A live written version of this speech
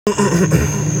Chris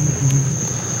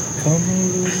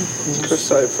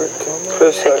Cypher.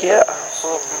 Chris Cypher. Yeah.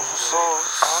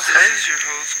 This is your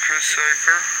host, Chris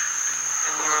Cypher,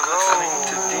 and you're listening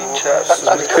to D-Chat.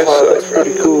 Chris Cypher.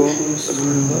 Pretty cool.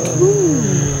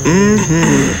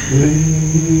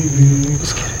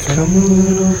 Come a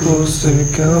little closer,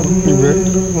 come a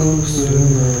little closer,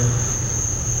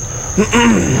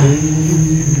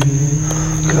 baby.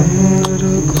 Come a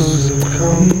little closer,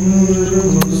 come a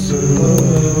little closer,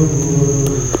 love.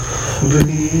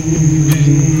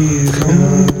 Baby, come a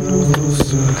little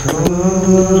closer, come a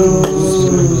little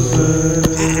closer.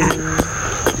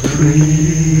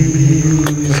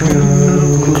 Please come a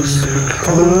little closer,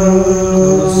 come a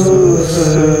little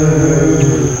closer.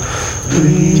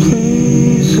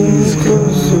 Please come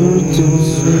closer,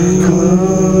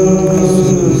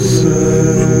 closer.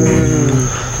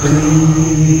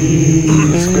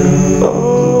 Please come closer.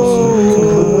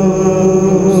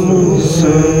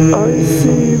 I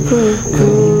see the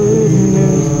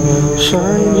goodness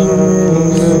shining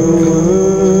in the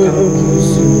world.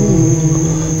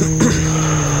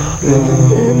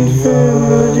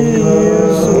 Infinity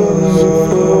is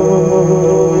wonderful.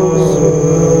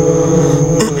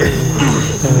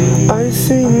 I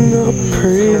sing the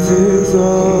praises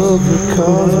of the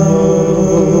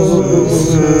cosmos.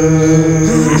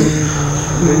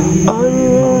 I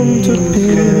want to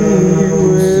be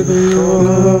where they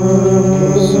are.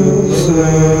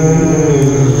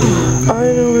 I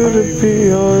know it'll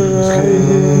be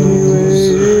alright anyway.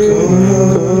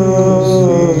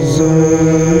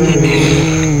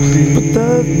 But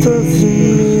that doesn't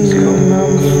mean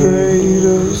I'm afraid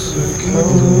of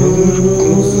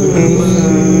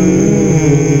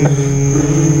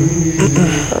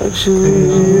actually,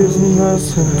 isn't that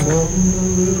something?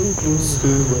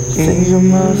 Think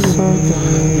about something,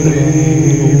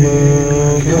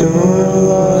 don't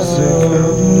realize it.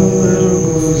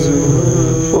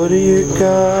 What do you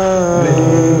got?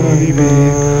 Baby,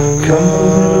 come a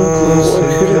little closer.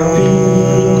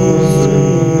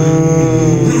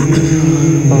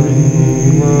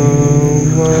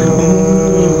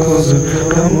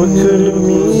 What could it be? What could it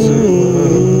mean?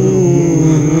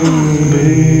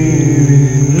 Baby,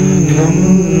 come a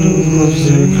little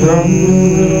closer, come a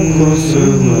little closer,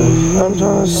 love. I'm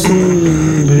trying to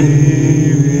see,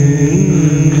 baby.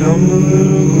 Come a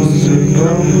little closer,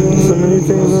 come a little. So many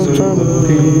things I'm trying to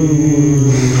be,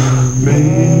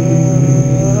 baby.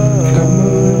 Come a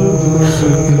little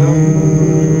closer, come a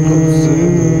little closer.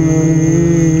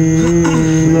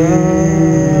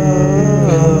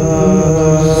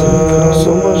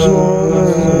 So much more than I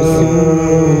see.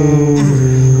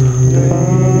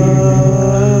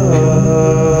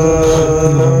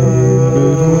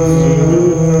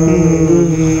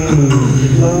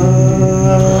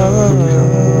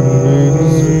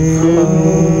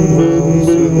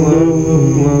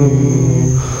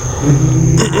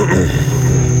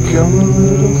 Come a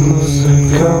little closer,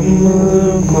 come a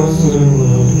little closer,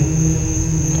 love.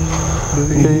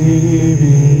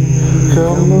 Baby,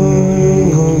 come a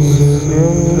little closer,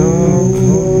 love.